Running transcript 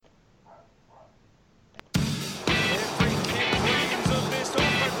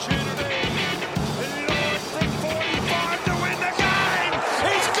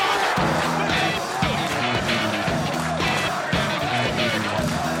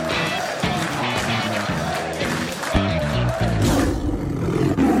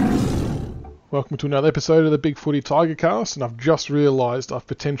Welcome to another episode of the BigFooty Tigercast, and I've just realised I've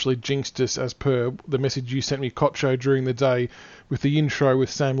potentially jinxed us as per the message you sent me, Kocho, during the day with the intro with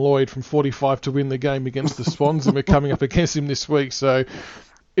Sam Lloyd from 45 to win the game against the Swans, and we're coming up against him this week, so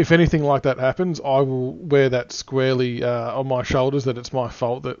if anything like that happens, I will wear that squarely on my shoulders, that it's my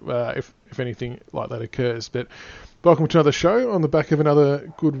fault that if anything like that occurs. But welcome to another show on the back of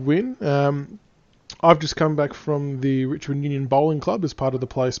another good win. I've just come back from the Richmond Union Bowling Club as part of the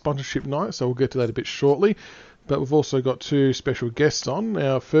Player Sponsorship Night, so we'll get to that a bit shortly. But we've also got two special guests on.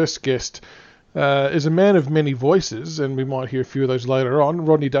 Our first guest is a man of many voices, and we might hear a few of those later on.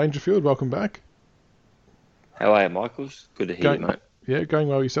 RodneyDangerfield, welcome back. How are you, Michaels? Good to hear you, mate. Yeah, going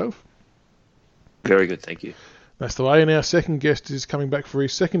well yourself? Very good, thank you. That's the way. And our second guest is coming back for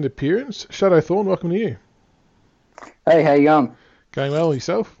his second appearance. Shadowthorn, welcome to you. Hey, how you going? Going well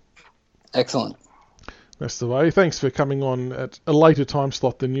yourself? Excellent. That's the way. Thanks for coming on at a later time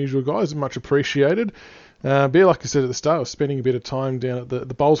slot than usual, guys. Much appreciated. But yeah, like I said at the start, I was spending a bit of time down at the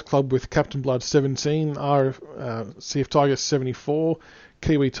Bowls Club with Captain Blood 17, CF Tiger 74,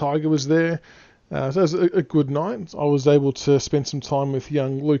 Kiwi Tiger was there. So it was a good night. I was able to spend some time with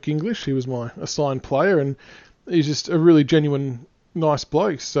young Luke English. He was my assigned player, and he's just a really genuine, nice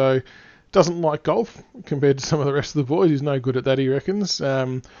bloke. So doesn't like golf compared to some of the rest of the boys. He's no good at that, he reckons.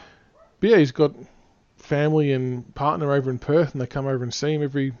 But yeah, he's got family and partner over in Perth, and they come over and see him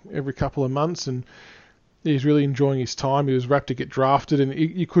every couple of months, and he's really enjoying his time. He was rapt to get drafted, and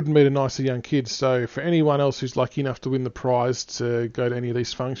you couldn't meet a nicer young kid. So for anyone else who's lucky enough to win the prize to go to any of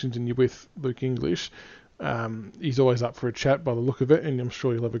these functions and you're with Luke English, he's always up for a chat by the look of it, and I'm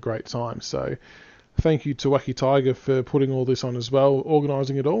sure you'll have a great time. So thank you to Wacky Tiger for putting all this on as well,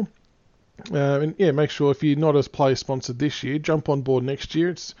 organising it all. And yeah, make sure if you're not as player sponsored this year, jump on board next year.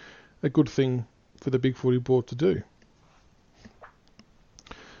 It's a good thing for the BigFooty board to do.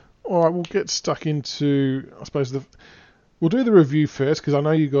 All right, we'll get stuck into, I suppose, we'll do the review first, because I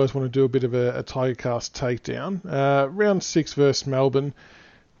know you guys want to do a bit of a Tigercast takedown. Round 6 versus Melbourne.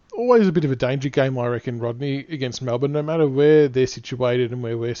 Always a bit of a danger game, I reckon, Rodney, against Melbourne. No matter where they're situated and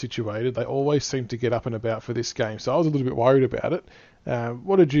where we're situated, they always seem to get up and about for this game. So I was a little bit worried about it.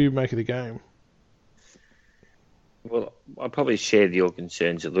 What did you make of the game? Well, I probably share your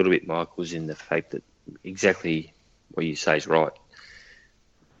concerns a little bit, Michaels, in the fact that exactly what you say is right.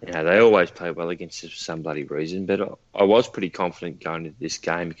 You know, they always play well against us for some bloody reason, but I was pretty confident going into this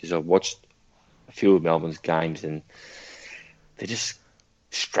game because I've watched a few of Melbourne's games and they're just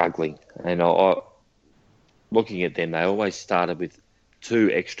struggling. And looking at them, they always started with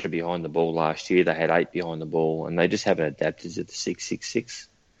 2 extra behind the ball last year. They had 8 behind the ball, and they just haven't adapted to the 6-6-6.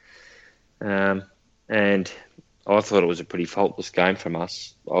 And I thought it was a pretty faultless game from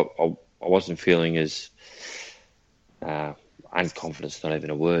us. I wasn't feeling as unconfident's not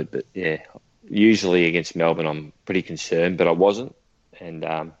even a word, but yeah, usually against Melbourne I'm pretty concerned, but I wasn't, and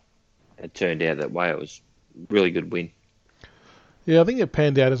it turned out that way. It was a really good win. Yeah, I think it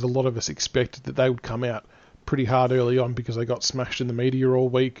panned out as a lot of us expected, that they would come out pretty hard early on because they got smashed in the media all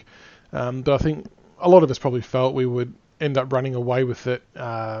week. But I think a lot of us probably felt we would end up running away with it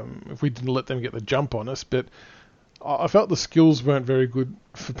if we didn't let them get the jump on us. But I felt the skills weren't very good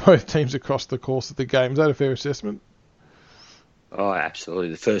for both teams across the course of the game. Is that a fair assessment? Oh, absolutely.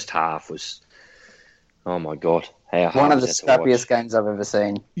 The first half was, oh my God, how hard one of the was that to scrappiest watch? games I've ever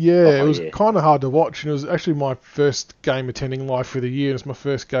seen. Yeah, it was kind of hard to watch, and it was actually my first game attending live for the year, and it's my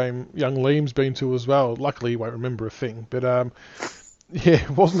first game young Liam's been to as well. Luckily, he won't remember a thing, but yeah,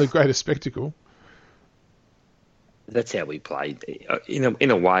 it wasn't the greatest spectacle. That's how we played.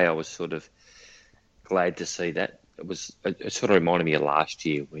 In a way, I was sort of glad to see that. It sort of reminded me of last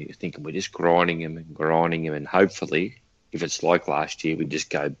year. We were thinking we're just grinding him, and hopefully, if it's like last year, we just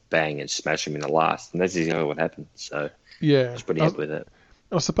go bang and smash him in the last, and that's exactly what happened. So yeah, I was pretty happy with that.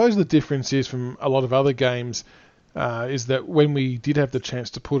 I suppose the difference is from a lot of other games is that when we did have the chance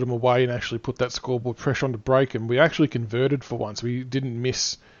to put them away and actually put that scoreboard pressure on to break them, we actually converted for once. We didn't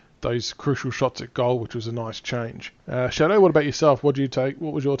miss those crucial shots at goal, which was a nice change. Shadow, what about yourself? What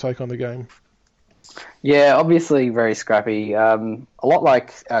was your take on the game? Yeah, obviously very scrappy. A lot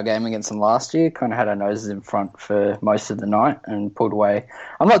like our game against them last year, kind of had our noses in front for most of the night and pulled away.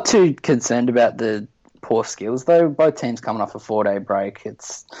 I'm not too concerned about the poor skills, though. Both teams coming off a 4-day break.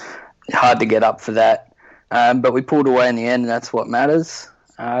 It's hard to get up for that. But we pulled away in the end, and that's what matters.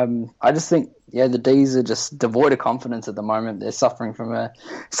 I just think, yeah, the Ds are just devoid of confidence at the moment. They're suffering from a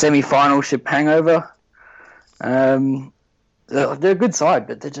semi-finalship hangover. They're a good side,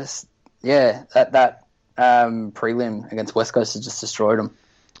 but they're just... Yeah, that prelim against West Coast has just destroyed them.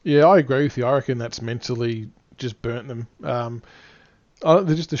 Yeah, I agree with you. I reckon that's mentally just burnt them.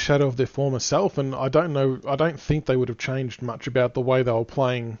 they're just a shadow of their former self, and I don't think they would have changed much about the way they were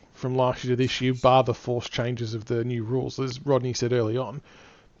playing from last year to this year, bar the forced changes of the new rules, as Rodney said early on.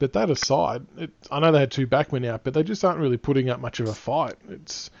 But that aside, I know they had 2 backmen out, but they just aren't really putting up much of a fight.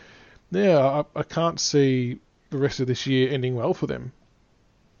 I can't see the rest of this year ending well for them.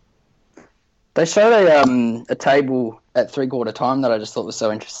 They showed a table at 3/4 time that I just thought was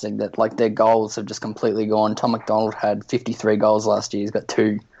so interesting, that like their goals have just completely gone. Tom McDonald had 53 goals last year. He's got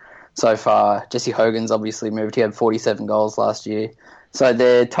 2 so far. Jesse Hogan's obviously moved. He had 47 goals last year. So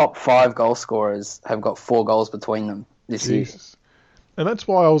their top 5 goal scorers have got 4 goals between them this year. And that's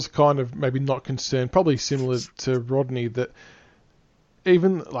why I was kind of maybe not concerned, probably similar to Rodney, that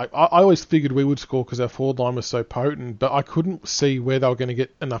even, like, I always figured we would score because our forward line was so potent, but I couldn't see where they were going to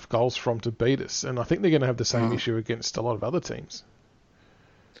get enough goals from to beat us. And I think they're going to have the same issue against a lot of other teams.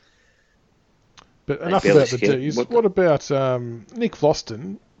 But enough about the D's. What about Nick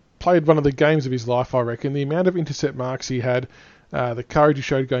Vlauston? Played one of the games of his life, I reckon. The amount of intercept marks he had, the courage he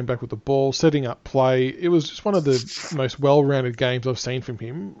showed going back with the ball, setting up play. It was just one of the most well-rounded games I've seen from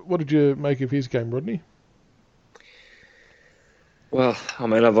him. What did you make of his game, Rodney? Well, I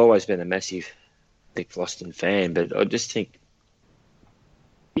mean, I've always been a massive Nick Vlauston fan, but I just think,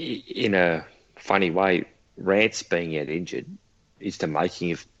 in a funny way, Rance being out injured is the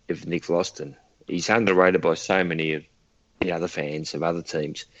making of Nick Vlauston. He's underrated by so many of the other fans of other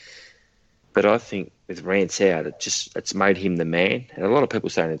teams. But I think with Rance out, it's made him the man. And a lot of people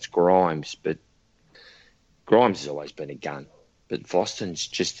saying it's Grimes, but Grimes has always been a gun. But Vlauston's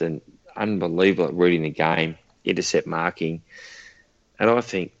just an unbelievable at reading the game, intercept marking. And I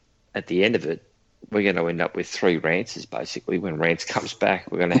think at the end of it, we're going to end up with 3 Rances, basically. When Rance comes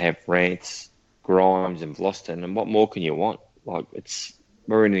back, we're going to have Rance, Grimes and Vlauston. And what more can you want? Like,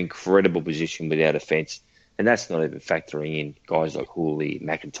 we're in an incredible position with our defence. And that's not even factoring in guys like Hooley,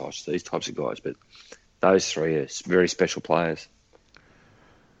 McIntosh, these types of guys. But those 3 are very special players.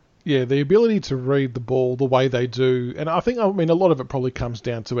 Yeah, the ability to read the ball the way they do. And I mean, a lot of it probably comes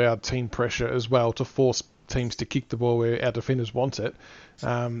down to our team pressure as well, to force teams to kick the ball where our defenders want it.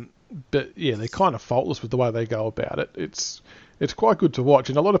 But yeah, they're kind of faultless with the way they go about it. It's quite good to watch.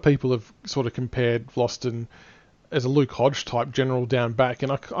 And a lot of people have sort of compared Vlauston as a Luke Hodge type general down back,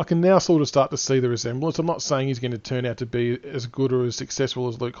 and I can now sort of start to see the resemblance. I'm not saying he's going to turn out to be as good or as successful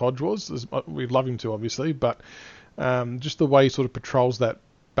as Luke Hodge was. We'd love him to, obviously, but just the way he sort of patrols that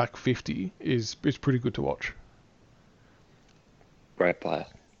back 50 is pretty good to watch. Great player.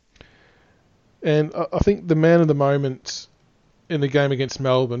 And I think the man of the moment in the game against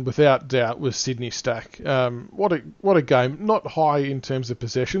Melbourne, without doubt, was Sydney Stack. What a game. Not high in terms of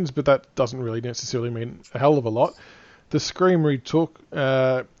possessions, but that doesn't really necessarily mean a hell of a lot. The screamer he took,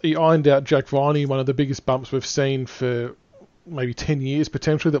 he ironed out Jack Viney, one of the biggest bumps we've seen for maybe 10 years,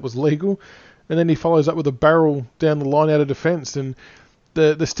 potentially, that was legal. And then he follows up with a barrel down the line out of defence. And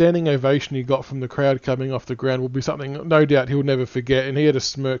the standing ovation he got from the crowd coming off the ground will be something no doubt he'll never forget. And he had a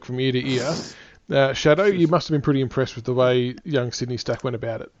smirk from ear to ear. Shadow, you must have been pretty impressed with the way young Sydney Stack went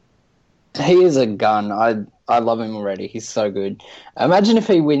about it. He is a gun. I love him already. He's so good. Imagine if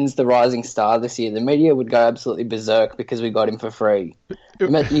he wins the Rising Star this year. The media would go absolutely berserk because we got him for free. You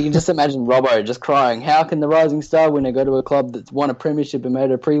can just imagine Robbo just crying, how can the Rising Star winner go to a club that's won a premiership and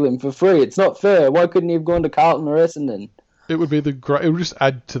made a prelim for free? It's not fair. Why couldn't he have gone to Carlton or Essendon? It would just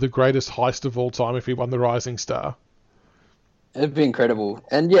add to the greatest heist of all time if he won the Rising Star. It'd be incredible.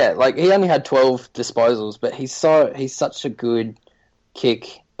 And yeah, like, he only had 12 disposals, but he's such a good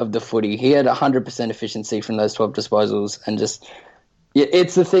kick of the footy. He had 100% efficiency from those 12 disposals, and just, yeah,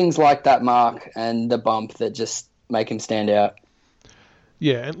 it's the things like that mark and the bump that just make him stand out.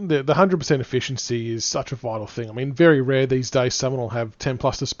 Yeah, and the 100% efficiency is such a vital thing. I mean, very rare these days someone will have 10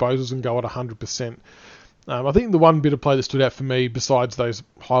 plus disposals and go at 100%. I think the one bit of play that stood out for me, besides those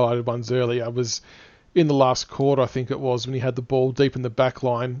highlighted ones earlier, was in the last quarter, I think it was, when he had the ball deep in the back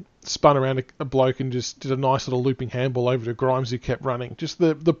line, spun around a bloke and just did a nice little looping handball over to Grimes, who kept running. Just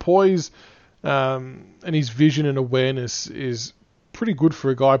the poise and his vision and awareness is pretty good for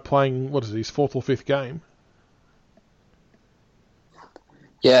a guy playing, his 4th or 5th game.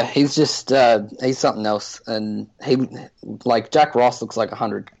 Yeah, he's just, he's something else. And he, like, Jack Ross looks like a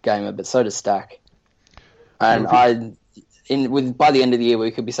 100-gamer, but so does Stack. And by the end of the year,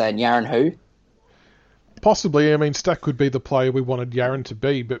 we could be saying Yaron who? Possibly. I mean, Stack could be the player we wanted Yaron to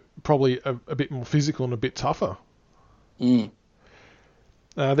be, but probably a bit more physical and a bit tougher. Mm.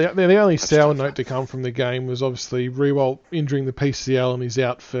 The only sour note to come from the game was obviously Riewoldt injuring the PCL, and he's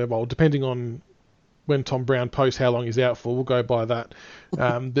out for, well, depending on when Tom Brown posts how long he's out for, we'll go by that.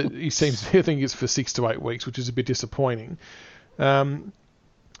 He seems, I think it's for 6 to 8 weeks, which is a bit disappointing.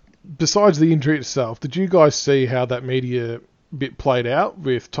 Besides the injury itself, did you guys see how that media bit played out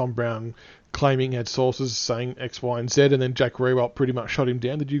with Tom Brown claiming he had sources saying X, Y, and Z, and then Jack Riewoldt pretty much shot him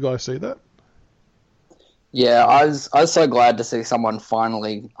down? Did you guys see that? Yeah, I was so glad to see someone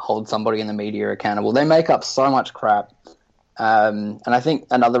finally hold somebody in the media accountable. They make up so much crap. And I think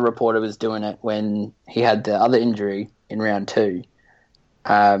another reporter was doing it when he had the other injury in round 2.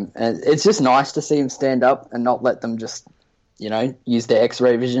 And it's just nice to see him stand up and not let them just, use their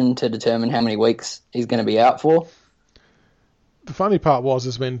X-ray vision to determine how many weeks he's going to be out for. The funny part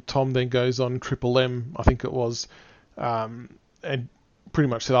is when Tom then goes on Triple M, I think it was, and pretty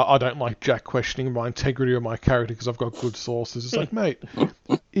much said, I don't like Jack questioning my integrity or my character because I've got good sources. It's like, mate,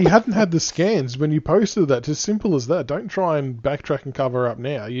 he hadn't had the scans when you posted that. It's as simple as that. Don't try and backtrack and cover up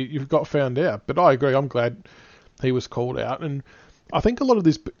now. You've got found out. But I agree. I'm glad he was called out. And I think a lot of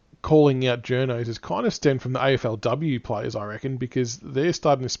this calling out journos has kind of stemmed from the AFLW players, I reckon, because they're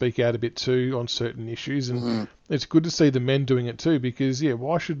starting to speak out a bit too on certain issues. And it's good to see the men doing it too because,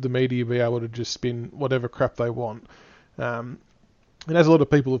 why should the media be able to just spin whatever crap they want? And as a lot of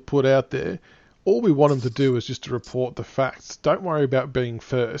people have put out there, all we want them to do is just to report the facts. Don't worry about being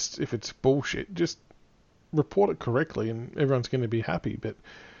first if it's bullshit. Just report it correctly and everyone's going to be happy. But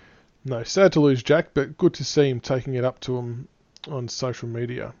no, sad to lose Jack, but good to see him taking it up to him on social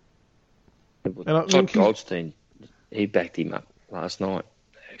media. And Todd Goldstein, he backed him up last night,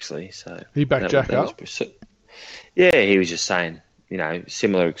 actually. So he backed Jack up? Yeah, he was just saying,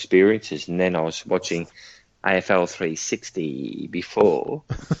 similar experiences. And then I was watching AFL 360 before,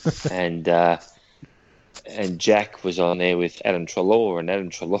 and Jack was on there with Adam Treloar, and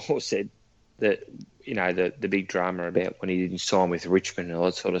Adam Treloar said that, the big drama about when he didn't sign with Richmond and all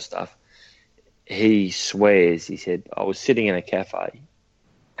that sort of stuff. He swears, he said, I was sitting in a cafe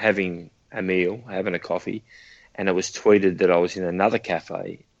having a meal, having a coffee, and it was tweeted that I was in another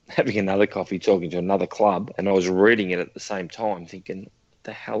cafe having another coffee talking to another club, and I was reading it at the same time thinking,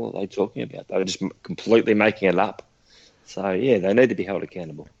 the hell are they talking about? They were just completely making it up. So, yeah, they need to be held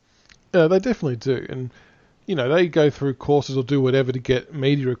accountable. Yeah, they definitely do. And, they go through courses or do whatever to get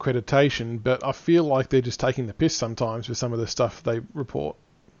media accreditation, but I feel like they're just taking the piss sometimes with some of the stuff they report.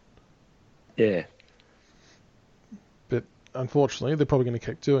 Yeah. But, unfortunately, they're probably going to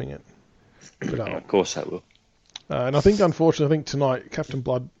keep doing it. But, of course they will. And I think, unfortunately, tonight, Captain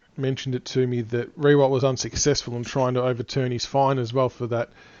Blood mentioned it to me that Riewoldt was unsuccessful in trying to overturn his fine as well for that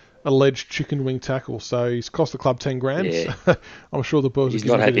alleged chicken wing tackle. So he's cost the club 10 grand. Yeah. I'm sure the boys. He's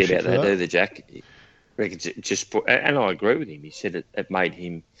not happy about that, either, Jack. And I agree with him. He said it made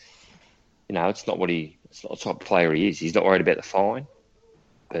him. It's not the type of player he is. He's not worried about the fine,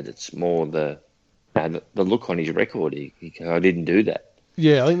 but it's more the look on his record. I didn't do that.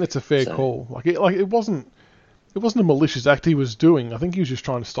 Yeah, I think that's a fair call. It wasn't. It wasn't a malicious act he was doing. I think he was just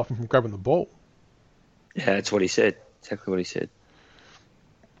trying to stop him from grabbing the ball. Yeah, that's what he said. Exactly what he said.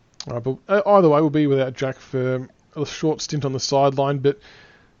 All right, but either way, we'll be without Jack for a short stint on the sideline. But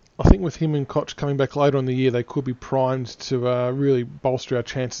I think with him and Koch coming back later in the year, they could be primed to really bolster our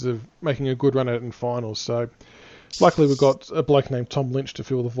chances of making a good run at it in finals. So luckily we've got a bloke named Tom Lynch to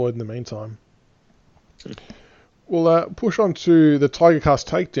fill the void in the meantime. We'll push on to the Tigercast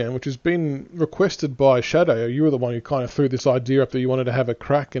Takedown, which has been requested by Shadow. You were the one who kind of threw this idea up that you wanted to have a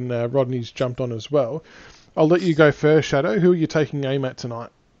crack, and Rodney's jumped on as well. I'll let you go first, Shadow. Who are you taking aim at tonight?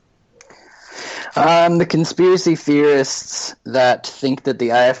 The conspiracy theorists that think that the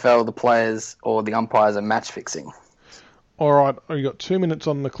AFL, the players, or the umpires are match fixing. All right, you got 2 minutes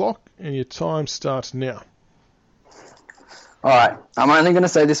on the clock, and your time starts now. All right, I'm only going to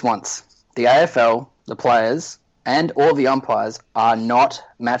say this once. The AFL, the players, and all the umpires are not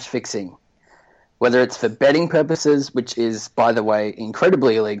match fixing. Whether it's for betting purposes, which is, by the way,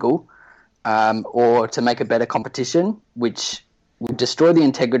 incredibly illegal, or to make a better competition, which would destroy the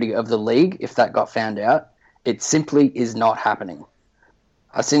integrity of the league if that got found out, it simply is not happening.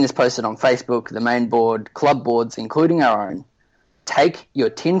 I've seen this posted on Facebook, the main board, club boards, including our own. Take your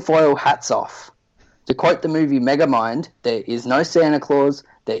tinfoil hats off. To quote the movie Megamind, there is no Santa Claus,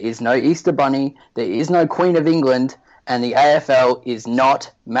 there is no Easter Bunny, there is no Queen of England, and the AFL is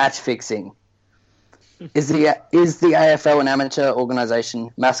not match fixing. Is the AFL an amateur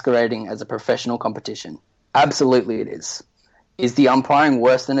organisation masquerading as a professional competition? Absolutely it is. Is the umpiring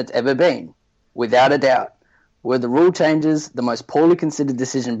worse than it's ever been? Without a doubt. Were the rule changes the most poorly considered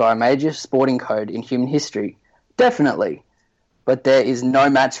decision by a major sporting code in human history? Definitely. But there is no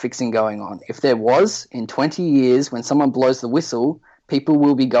match fixing going on. If there was, in 20 years, when someone blows the whistle, people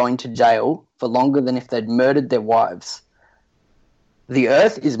will be going to jail for longer than if they'd murdered their wives. The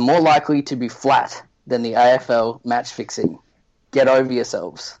earth is more likely to be flat than the AFL match fixing. get over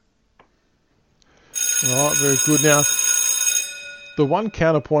yourselves. All right, very good. Now, the one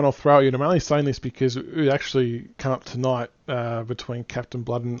counterpoint I'll throw at you, and I'm only saying this because it actually came up tonight between Captain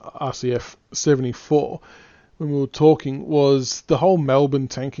Blood and RCF 74 when we were talking, was the whole Melbourne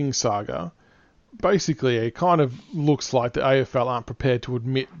tanking saga. Basically, it kind of looks like the AFL aren't prepared to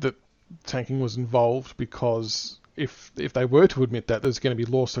admit that tanking was involved, because if they were to admit that, there's going to be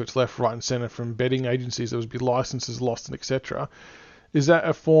lawsuits left, right and centre from betting agencies. There would be licences lost and etc. Is that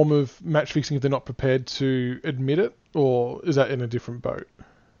a form of match fixing if they're not prepared to admit it, or is that in a different boat?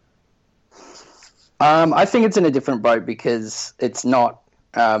 I think it's in a different boat because it's not,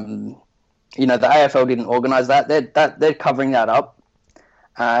 the AFL didn't organise that. They're covering that up.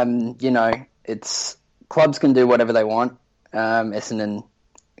 It's clubs can do whatever they want. Essendon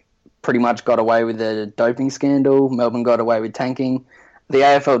pretty much got away with the doping scandal. Melbourne got away with tanking. The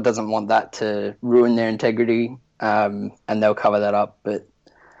AFL doesn't want that to ruin their integrity, and they'll cover that up. But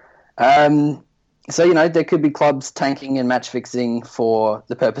there could be clubs tanking and match fixing for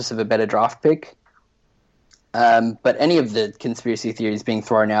the purpose of a better draft pick. But any of the conspiracy theories being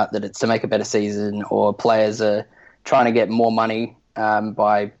thrown out that it's to make a better season or players are trying to get more money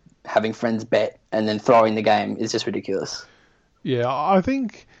by having friends bet and then throwing the game is just ridiculous. Yeah, I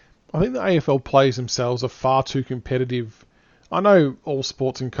think the AFL players themselves are far too competitive. I know all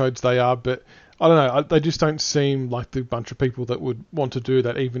sports and codes they are, but I don't know. They just don't seem like the bunch of people that would want to do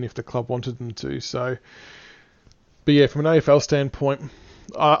that, even if the club wanted them to. So, but yeah, from an AFL standpoint,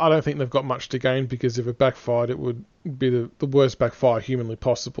 I don't think they've got much to gain, because if it backfired, it would be the worst backfire humanly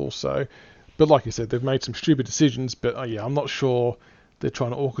possible. So, but like you said, they've made some stupid decisions. But I'm not sure they're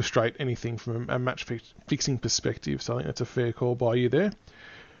trying to orchestrate anything from a match fixing perspective. So I think that's a fair call by you there.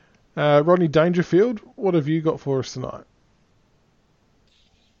 Rodney Dangerfield, what have you got for us tonight?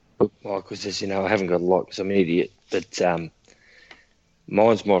 Look, Michael, as you know, I haven't got a lot because I'm an idiot, but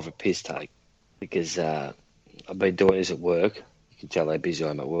mine's more of a piss take because I've been doing this at work. You can tell how busy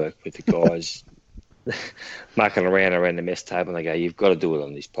I'm at work with the guys mucking around the mess table, and they go, "You've got to do it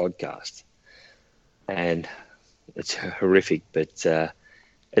on this podcast." And it's horrific, but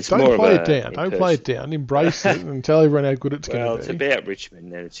it's don't more play of it down. Don't play it down. Embrace it and tell everyone how good it's going to be. Well, it's about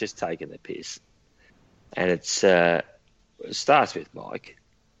Richmond, and it's just taking the piss. And it starts with Mike,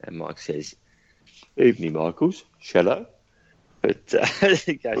 and Mike says, "Evening, Michaels, Shadow." But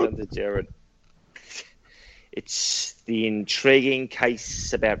it goes on to Jared. It's the intriguing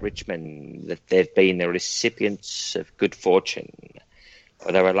case about Richmond that they've been the recipients of good fortune,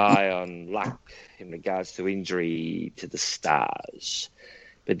 or they rely on luck in regards to injury to the stars.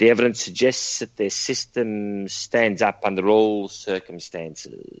 But the evidence suggests that their system stands up under all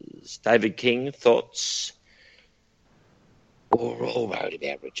circumstances. David King, thoughts? We're all worried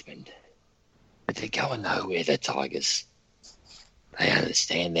about Richmond, but they're going nowhere, the Tigers. They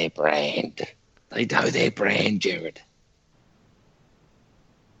understand their brand. They know their brand, Jared.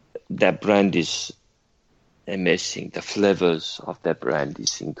 That brand is amazing. The flavours of that brand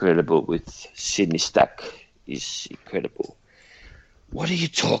is incredible. With Sydney Stack is incredible. What are you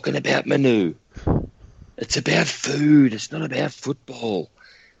talking about, Manu? It's about food. It's not about football.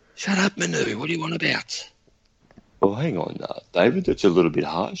 Shut up, Manu. What do you want about? Well, hang on, David. That's a little bit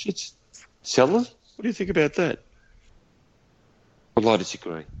harsh. It's Sellers. What do you think about that? Well, I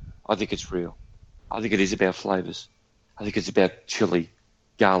disagree. I think it's real. I think it is about flavours. I think it's about chilli,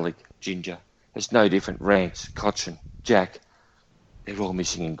 garlic, ginger. It's no different. Rance, cochin, Jack. They're all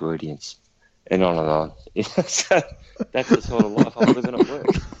missing ingredients. And on and on. So that's the sort of life I'm living at work.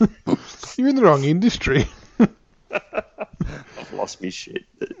 You're in the wrong industry. I've lost me shit.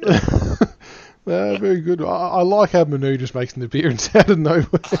 Very good. I like how Manu just makes an appearance out of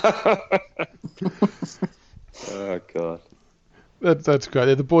nowhere. Oh, God. That's great.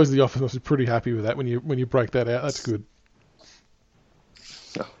 Yeah, the boys in the office must be pretty happy with that when you break that out. That's good.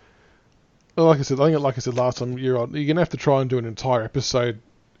 Oh. Well, like I said last time you're gonna have to try and do an entire episode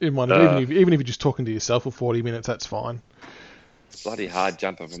in one. Even if you're just talking to yourself for 40 minutes, that's fine. It's bloody hard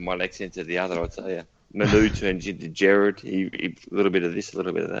jumping from one accent to the other, I'll tell you. Manu turns into Jared. He a little bit of this, a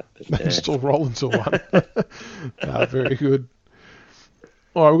little bit of that. But, still roll into one. Very good.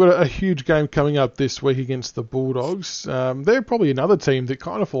 All right, we've got a huge game coming up this week against the Bulldogs. They're probably another team that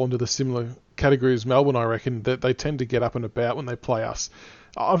kind of fall into the similar category as Melbourne, I reckon, that they tend to get up and about when they play us.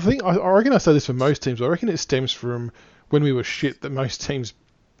 I reckon I say this for most teams. I reckon it stems from when we were shit, that most teams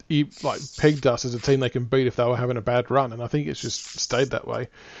pegged us as a team they can beat if they were having a bad run, and I think it's just stayed that way.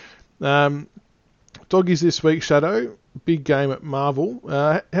 Doggies this week, Shadow. Big game at Marvel.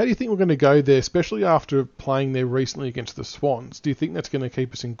 How do you think we're going to go there, especially after playing there recently against the Swans? Do you think that's going to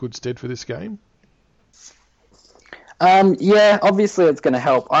keep us in good stead for this game? Yeah, obviously it's going to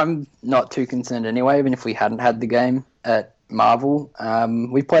help. I'm not too concerned anyway, even if we hadn't had the game at Marvel.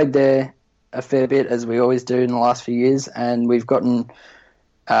 We played there a fair bit, as we always do in the last few years, and we've gotten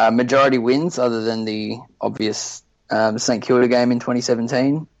majority wins other than the obvious St Kilda game in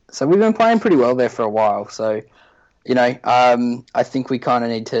 2017. So we've been playing pretty well there for a while. So, I think we kind of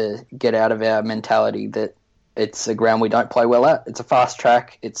need to get out of our mentality that it's a ground we don't play well at. It's a fast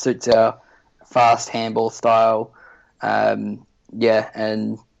track. It suits our fast handball style. And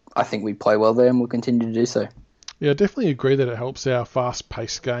I think we play well there and we'll continue to do so. Yeah, I definitely agree that it helps our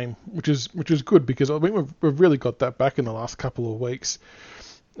fast-paced game, which is good because I think we've really got that back in the last couple of weeks.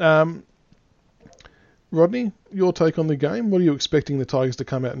 Rodney, your take on the game? What are you expecting the Tigers to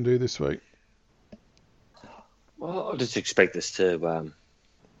come out and do this week? Well, I just expect us to,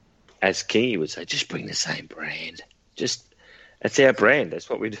 as Kingy would say, just bring the same brand. It's our brand. That's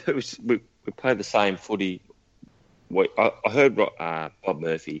what we do. We play the same footy. I heard Bob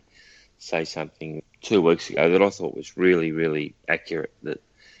Murphy say something 2 weeks ago that I thought was really, really accurate, that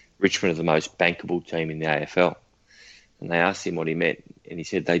Richmond are the most bankable team in the AFL. And they asked him what he meant, and he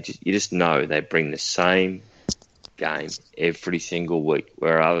said you just know they bring the same game every single week,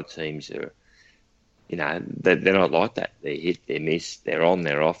 where other teams are, they're not like that. They hit, they miss, they're on,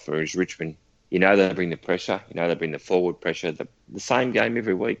 they're off. Whereas Richmond, they bring the pressure, they bring the forward pressure, the same game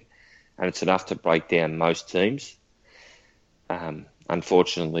every week, and it's enough to break down most teams.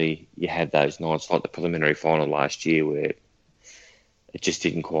 Unfortunately, you had those nights like the preliminary final last year where it just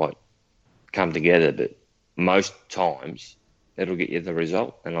didn't quite come together, but most times it'll get you the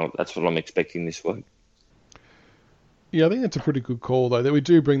result, and that's what I'm expecting this week. Yeah, I think that's a pretty good call, though, that we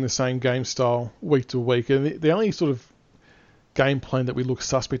do bring the same game style week to week. And the only sort of game plan that we look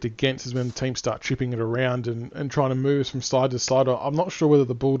suspect against is when the teams start chipping it around and trying to move us from side to side. I'm not sure whether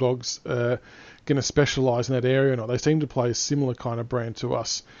the Bulldogs are going to specialise in that area or not. They seem to play a similar kind of brand to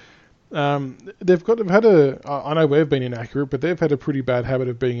us. I know we've been inaccurate, but they've had a pretty bad habit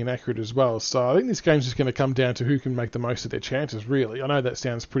of being inaccurate as well. So I think this game's just going to come down to who can make the most of their chances, really. I know that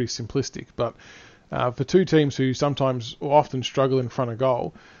sounds pretty simplistic, but for two teams who sometimes or often struggle in front of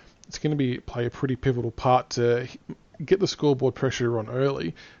goal, it's going to play a pretty pivotal part to get the scoreboard pressure on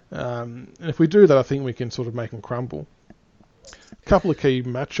early. And if we do that, I think we can sort of make them crumble. A couple of key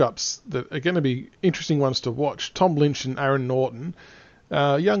matchups that are going to be interesting ones to watch. Tom Lynch and Aaron Norton.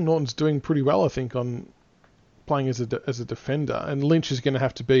 Young Norton's doing pretty well, I think, on playing as a defender, and Lynch is going to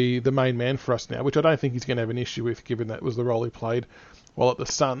have to be the main man for us now, which I don't think he's going to have an issue with, given that was the role he played while at the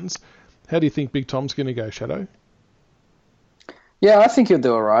Suns. How do you think Big Tom's going to go, Shadow? Yeah, I think he'll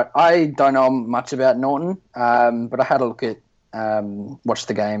do all right. I don't know much about Norton, but I had a look at, watched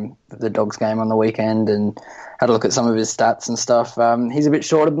the Dogs game on the weekend, and had a look at some of his stats and stuff. He's a bit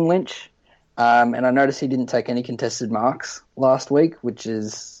shorter than Lynch. And I noticed he didn't take any contested marks last week, which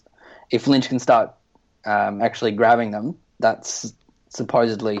is, if Lynch can start actually grabbing them, that's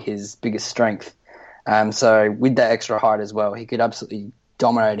supposedly his biggest strength. So with that extra height as well, he could absolutely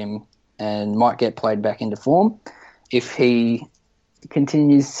dominate him and might get played back into form. If he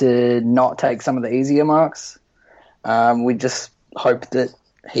continues to not take some of the easier marks, we just hope that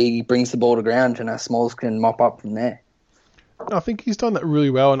he brings the ball to ground and our Smalls can mop up from there. I think he's done that really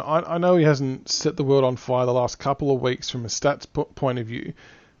well, and I know he hasn't set the world on fire the last couple of weeks from a stats point of view,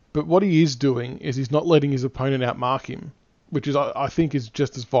 but what he is doing is he's not letting his opponent outmark him, which is I think is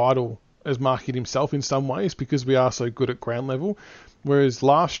just as vital as marking himself in some ways, because we are so good at ground level. Whereas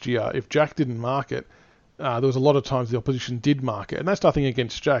last year, if Jack didn't mark it, there was a lot of times the opposition did mark it, and that's nothing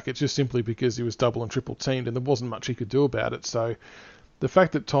against Jack. It's just simply because he was double and triple teamed, and there wasn't much he could do about it. So the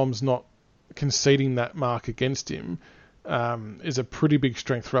fact that Tom's not conceding that mark against him is a pretty big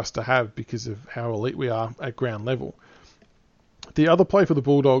strength for us to have because of how elite we are at ground level. The other play for the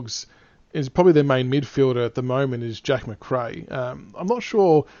Bulldogs is probably their main midfielder at the moment is Jack McRae. I'm not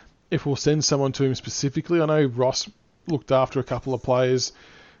sure if we'll send someone to him specifically. I know Ross looked after a couple of players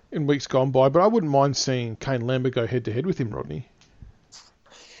in weeks gone by, but I wouldn't mind seeing Kane Lambert go head-to-head with him, Rodney.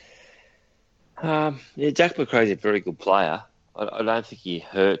 Jack McRae's a very good player. I don't think he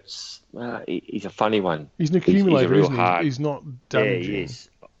hurts. He's a funny one. He's an accumulator, he's isn't he? He's not damaging. Yeah, he is.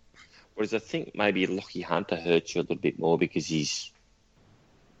 Whereas I think maybe Lockie Hunter hurts you a little bit more because his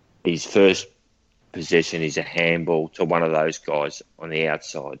first possession is a handball to one of those guys on the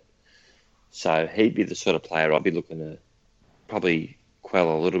outside. So he'd be the sort of player I'd be looking to probably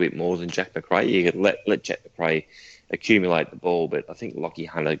quell a little bit more than Jack McRae. You could let Jack McRae accumulate the ball, but I think Lockie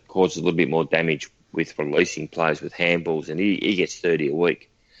Hunter causes a little bit more damage with releasing players with handballs, and he gets 30 a week.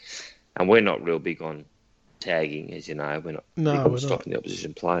 And we're not real big on tagging, as you know. We're not big on stopping the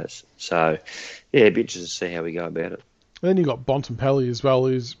opposition players. So, yeah, it'd be interesting to see how we go about it. And then you got Bontempelli as well,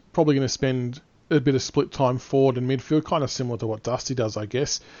 who's probably going to spend a bit of split time forward and midfield, kind of similar to what Dusty does, I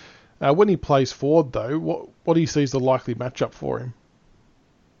guess. When he plays forward, though, what do you see as the likely matchup for him?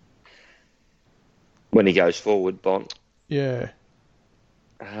 When he goes forward, Bont? Yeah.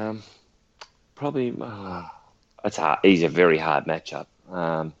 Probably, it's hard. He's a very hard matchup.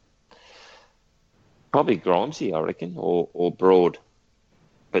 Probably Grimesy, I reckon, or Broad.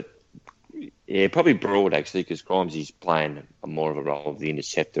 But, yeah, probably Broad, actually, because Grimesy's playing more of a role of the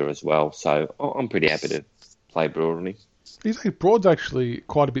interceptor as well. So I'm pretty happy to play Broad on him. Broad's actually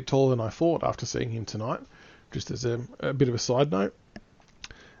quite a bit taller than I thought after seeing him tonight, just as a bit of a side note.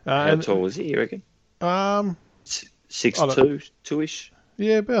 How tall is he, you reckon? 6'2", 2-ish?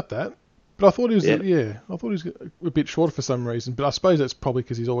 Yeah, about that. But I thought he was, I thought he was a bit shorter for some reason. But I suppose that's probably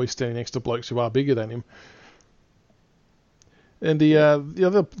because he's always standing next to blokes who are bigger than him. And the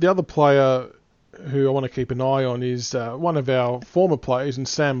other player who I want to keep an eye on is one of our former players, and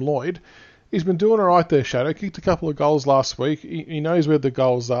Sam Lloyd. He's been doing all right there, Shadow. Kicked a couple of goals last week. He knows where the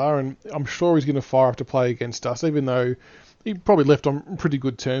goals are, and I'm sure he's going to fire up to play against us, even though he probably left on pretty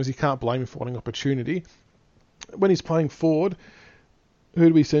good terms. You can't blame him for wanting opportunity. When he's playing forward, who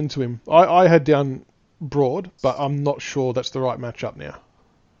do we send to him? I had down Broad, but I'm not sure that's the right matchup now.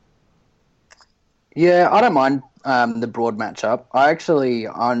 Yeah, I don't mind the Broad matchup. I actually,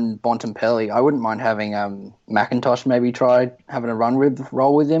 on Bontempelli, I wouldn't mind having McIntosh maybe try having a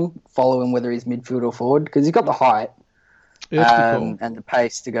roll with him, follow him whether he's midfield or forward, because he's got the height and the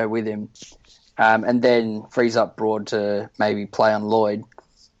pace to go with him, and then frees up Broad to maybe play on Lloyd.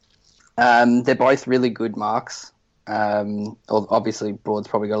 They're both really good marks. Obviously, Broad's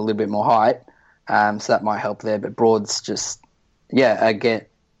probably got a little bit more height, so that might help there, but Broad's just,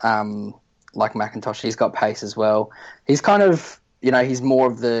 like McIntosh, he's got pace as well. He's kind of, he's more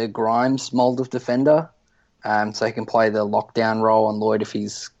of the Grimes mould of defender, so he can play the lockdown role on Lloyd if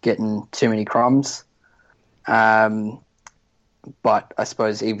he's getting too many crumbs. But I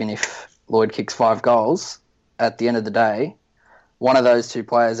suppose even if Lloyd kicks 5 goals, at the end of the day, one of those two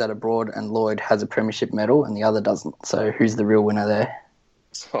players out of Broad and Lloyd has a premiership medal and the other doesn't. So who's the real winner there?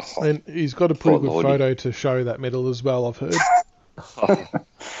 And he's got a pretty good photo to show that medal as well, I've heard.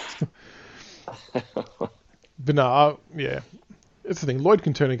 But no, it's the thing. Lloyd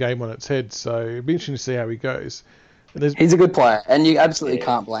can turn a game on its head, so it'll be interesting to see how he goes. And he's a good player, and you absolutely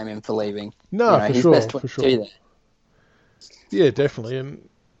can't blame him for leaving. No, for he's sure. best 22 there. Yeah, definitely. And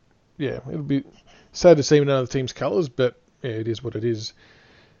it'll be sad to see him in another team's colours, but it is what it is.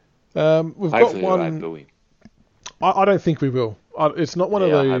 We've got one. I don't think we will. It's not one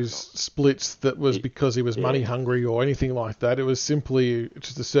of those splits that was because he was money hungry or anything like that. It was simply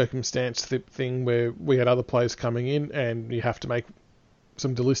just a circumstance thing where we had other players coming in and you have to make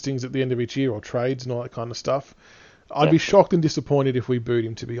some delistings at the end of each year or trades and all that kind of stuff. I'd be shocked and disappointed if we booed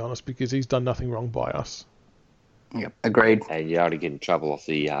him, to be honest, because he's done nothing wrong by us. Yep, agreed. And you already get in trouble off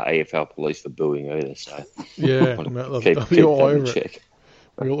the AFL police for booing either. So yeah, they'll be all over it.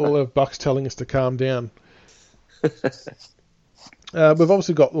 We'll all have bucks telling us to calm down. We've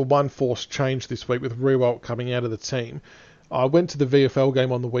obviously got the one forced change this week with Rewalt coming out of the team. I went to the VFL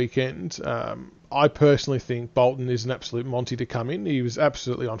game on the weekend. I personally think Bolton is an absolute Monty to come in. He was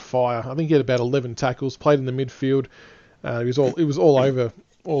absolutely on fire. I think he had about 11 tackles, played in the midfield. It was all over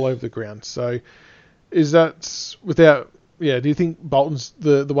the ground. So is that without? Yeah, do you think Bolton's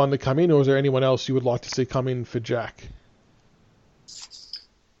the one to come in, or is there anyone else you would like to see come in for Jack?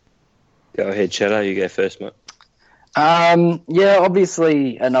 Go ahead, Shadow. You go first, mate.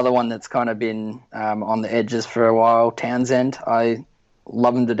 Obviously another one that's kind of been on the edges for a while, Townsend. I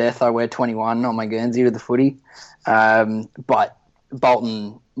love him to death. I wear 21 on my Guernsey with the footy. But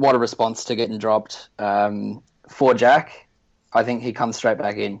Bolton, what a response to getting dropped. For Jack, I think he comes straight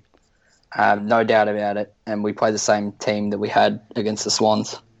back in. No doubt about it. And we play the same team that we had against the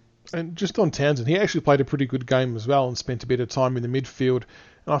Swans. And just on Townsend, he actually played a pretty good game as well and spent a bit of time in the midfield.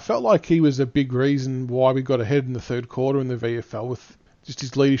 And I felt like he was a big reason why we got ahead in the third quarter in the VFL with just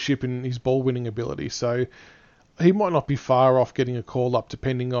his leadership and his ball-winning ability. So he might not be far off getting a call up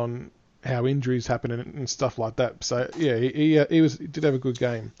depending on how injuries happen and stuff like that. So, yeah, he did have a good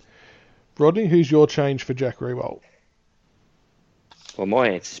game. Rodney, who's your change for Jack Rewalt? Well, my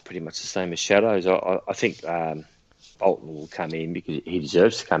answer is pretty much the same as Shadow's. I think Bolton will come in because he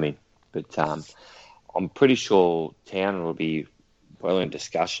deserves to come in. But I'm pretty sure Town will be well in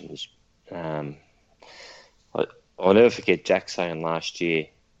discussions. I'll never forget Jack saying last year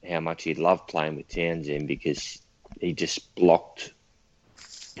how much he loved playing with Townsend because he just blocked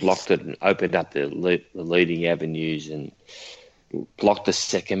it and opened up the leading avenues and blocked the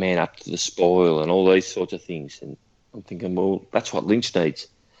second man up to the spoil and all these sorts of things. And I'm thinking, well, that's what Lynch needs.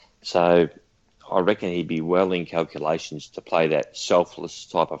 So I reckon he'd be well in calculations to play that selfless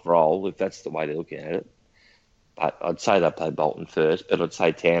type of role, if that's the way they're looking at it. But I'd say they'd play Bolton first, but I'd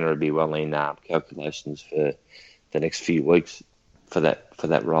say Tanner would be well in calculations for the next few weeks for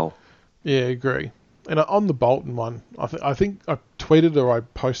that role. Yeah, I agree. And on the Bolton one, I think I tweeted or I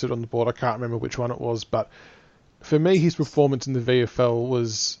posted on the board, I can't remember which one it was, but for me, his performance in the VFL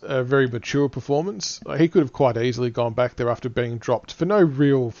was a very mature performance. He could have quite easily gone back there after being dropped for no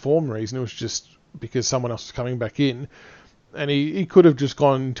real form reason. It was just because someone else was coming back in. And he could have just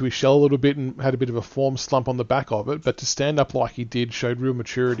gone into his shell a little bit and had a bit of a form slump on the back of it. But to stand up like he did showed real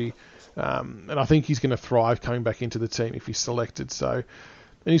maturity. And I think he's going to thrive coming back into the team if he's selected. So,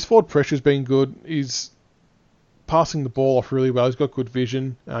 and his forward pressure's been good. He's passing the ball off really well. He's got good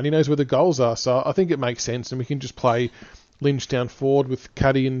vision and he knows where the goals are. So I think it makes sense, and we can just play Lynch down forward with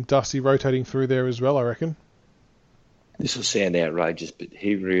Caddy and Dusty rotating through there as well, I reckon. This will sound outrageous, but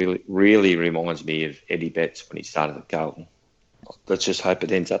he really reminds me of Eddie Betts when he started at Carlton. Let's just hope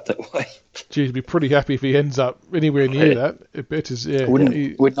it ends up that way. Geez, I'd be pretty happy if he ends up anywhere near that. Betts is,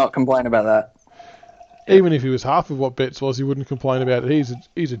 would not complain about that. Even if he was half of what Betts was, he wouldn't complain about it.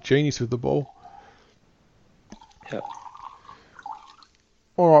 He's a genius with the ball. Yep.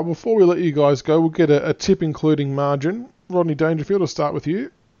 All right, before we let you guys go, we'll get a tip including margin. Rodney Dangerfield, I'll start with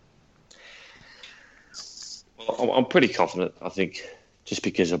you. Well, I'm pretty confident, I think, just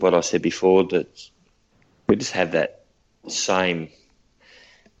because of what I said before, that we just have that same,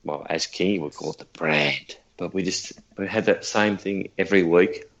 well, as King would call it, the brand, but we have that same thing every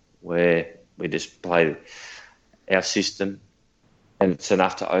week where we just play our system and it's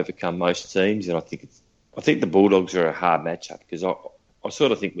enough to overcome most teams. And I think the Bulldogs are a hard matchup because I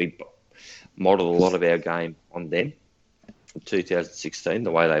sort of think we modelled a lot of our game on them from 2016,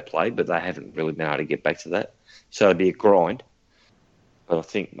 the way they played, but they haven't really been able to get back to that. So it'd be a grind. But I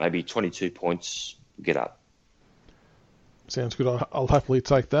think maybe 22 points will get up. Sounds good. I'll happily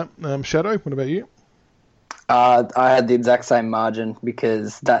take that. Shadow, what about you? I had the exact same margin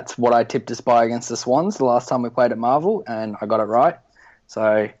because that's what I tipped us by against the Swans the last time we played at Marvel, and I got it right. So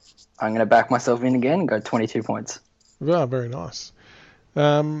I'm going to back myself in again and go 22 points. Yeah, very nice.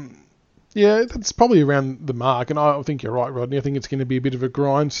 Yeah, that's probably around the mark, and I think you're right, Rodney. I think it's going to be a bit of a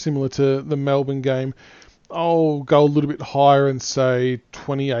grind, similar to the Melbourne game. I'll go a little bit higher and say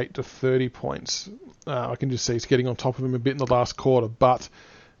 28 to 30 points. I can just see it's getting on top of them a bit in the last quarter, but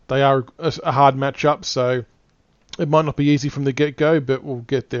they are a hard matchup, so it might not be easy from the get-go, but we'll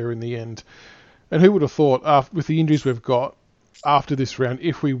get there in the end. And who would have thought, with the injuries we've got, after this round,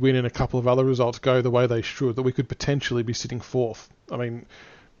 if we win and a couple of other results go the way they should, that we could potentially be sitting fourth. I mean,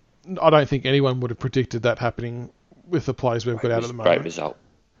 I don't think anyone would have predicted that happening with the players we've got out at the moment. Great result.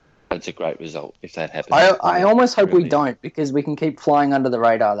 That's a great result if that happens. I almost hope we don't, because we can keep flying under the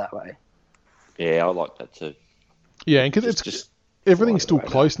radar that way. Yeah, I like that too. Yeah, and because everything's still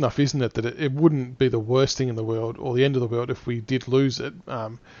close enough, isn't it, that it wouldn't be the worst thing in the world or the end of the world if we did lose it,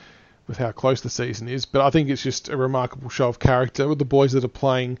 with how close the season is. But I think it's just a remarkable show of character with the boys that are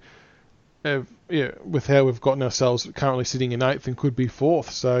playing, with how we've gotten ourselves currently sitting in 8th and could be 4th.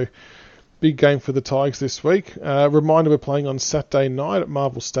 So, big game for the Tigers this week. Reminder, we're playing on Saturday night at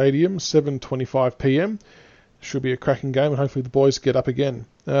Marvel Stadium, 7:25 p.m. Should be a cracking game, and hopefully the boys get up again.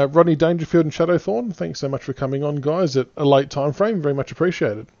 Rodney Dangerfield and Shadowthorn, thanks so much for coming on, guys, at a late time frame. Very much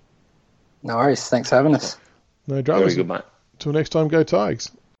appreciated. No worries. Thanks for having us. No dramas. Very good, mate. Till next time, go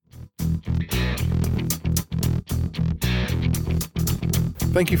Tigers.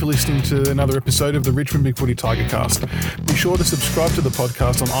 Thank you for listening to another episode of the Richmond BigFooty Tigercast. Be sure to subscribe to the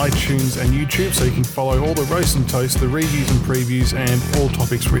podcast on iTunes and YouTube so you can follow all the roast and toast, the reviews and previews, and all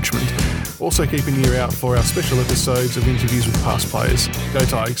topics Richmond. Also keep an ear out for our special episodes of interviews with past players. Go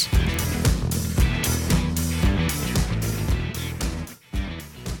Tigers.